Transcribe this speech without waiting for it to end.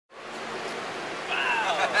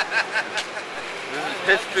This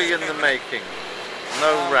is history in the making.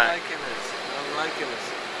 No rack. I'm liking it.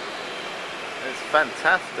 It's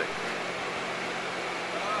fantastic.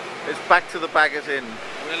 It's back to the Baggett Inn.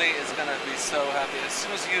 Willie is going to be so happy. As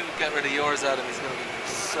soon as you get rid of yours out of him, he's going to be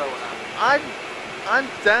so happy. I'm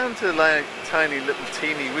down to like tiny little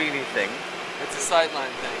teeny weeny thing. It's a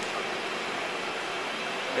sideline thing.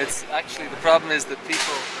 It's actually, the problem is that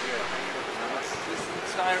people, this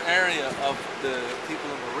entire area of the people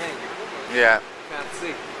in the ring, Yeah. can't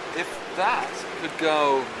see. If that could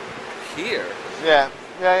go here. Yeah,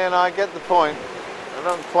 I get the point. I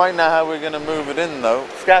don't quite know how we're going to move it in though.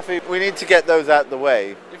 Scaffy, we need to get those out the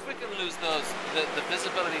way. If we can lose those, the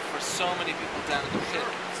visibility for so many people down in the pit,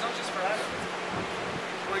 it's not just for Adam.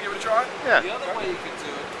 Want to give it a try? Yeah. The other way you could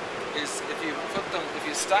do it is if you put them, if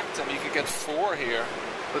you stacked them, you could get 4 here.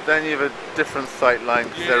 But then you have a different sight line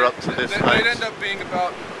because they're up to this height. They'd end up being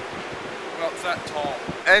about that tall.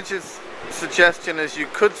 Edge's suggestion is you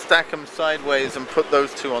could stack them sideways and put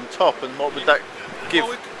those two on top, and what would that give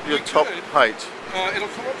your top height? It'll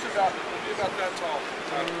come up to it'll be about that tall.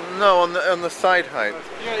 No, on the side height.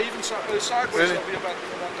 Yeah, even sideways Really? it'll be about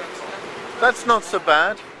that tall. That's not so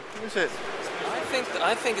bad, is it?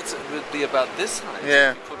 I think it would be about this height.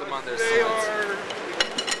 Yeah. If you put them on their They sides.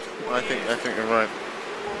 are. I think you're right.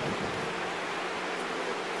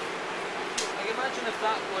 Like imagine if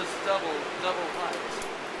that was double height.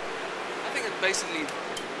 I think it basically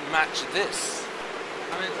match this.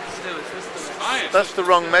 I mean, Stu, is this the next? That's the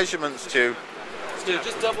wrong measurements, Stu. Stu,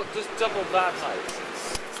 just double that height.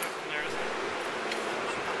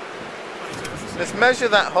 Let's measure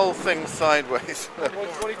that whole thing sideways.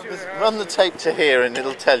 Run the tape to here and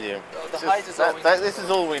it'll tell you. The height is all we need. This is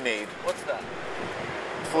all we need. What's that?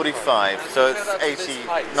 45, so it's Compare that to 80, this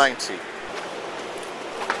height. 90.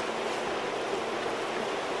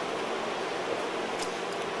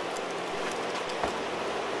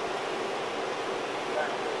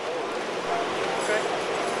 Okay.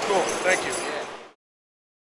 Cool. Thank you.